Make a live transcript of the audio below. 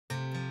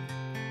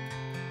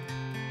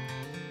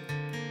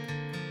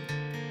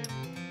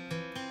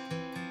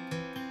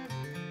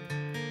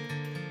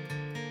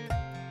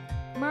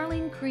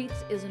Marlene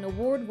Creates is an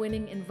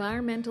award-winning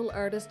environmental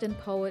artist and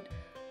poet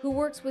who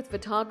works with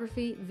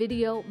photography,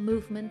 video,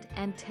 movement,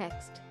 and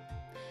text.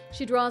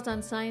 She draws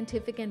on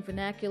scientific and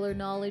vernacular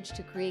knowledge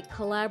to create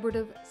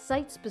collaborative,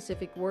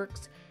 site-specific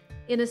works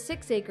in a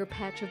 6-acre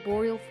patch of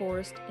boreal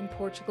forest in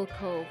Portugal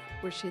Cove,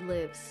 where she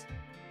lives.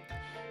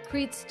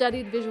 Creates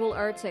studied visual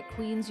arts at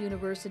Queen's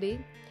University.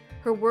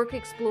 Her work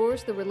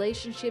explores the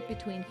relationship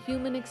between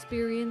human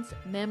experience,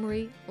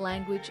 memory,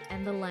 language,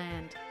 and the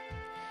land.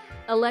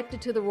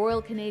 Elected to the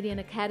Royal Canadian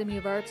Academy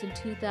of Arts in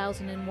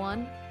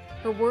 2001,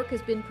 her work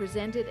has been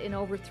presented in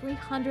over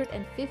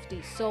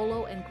 350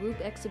 solo and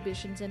group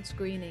exhibitions and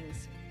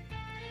screenings.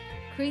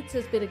 Creates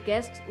has been a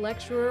guest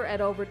lecturer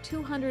at over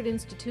 200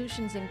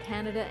 institutions in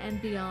Canada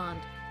and beyond.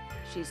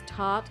 She's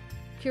taught,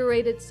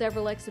 curated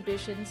several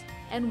exhibitions,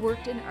 and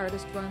worked in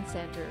artist-run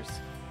centres.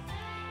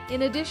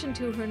 In addition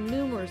to her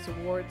numerous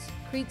awards,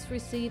 Creates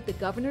received the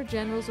Governor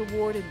General's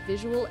Award in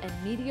Visual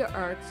and Media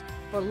Arts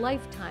for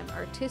Lifetime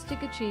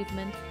Artistic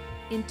Achievement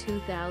in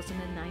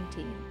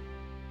 2019.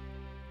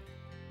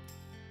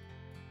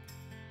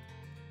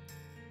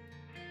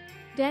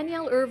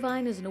 Danielle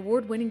Irvine is an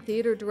award-winning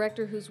theatre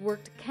director who's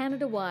worked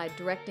Canada-wide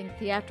directing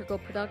theatrical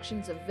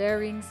productions of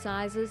varying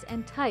sizes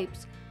and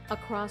types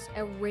across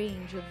a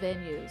range of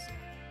venues.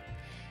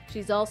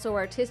 She's also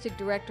artistic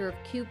director of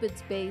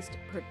Cupid's-based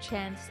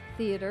Perchance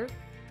Theatre.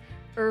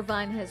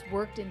 Irvine has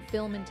worked in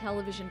film and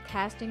television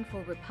casting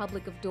for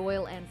Republic of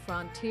Doyle and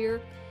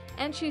Frontier,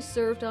 and she's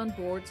served on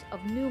boards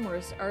of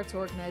numerous arts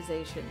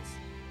organizations.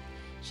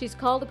 She's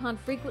called upon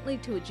frequently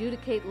to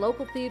adjudicate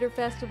local theater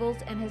festivals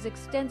and has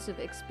extensive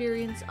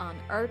experience on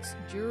arts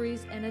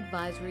juries and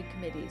advisory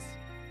committees.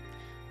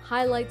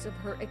 Highlights of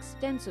her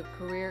extensive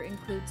career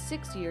include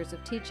 6 years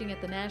of teaching at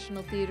the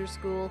National Theatre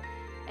School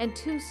and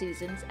 2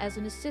 seasons as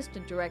an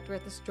assistant director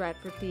at the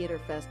Stratford Theatre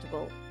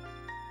Festival.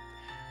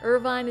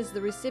 Irvine is the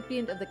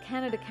recipient of the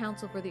Canada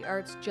Council for the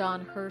Arts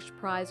John Hirsch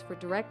Prize for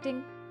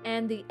Directing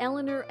and the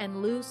Eleanor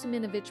and Lou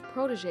Siminovich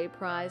Protégé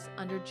Prize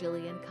under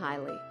Gillian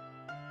Kiley.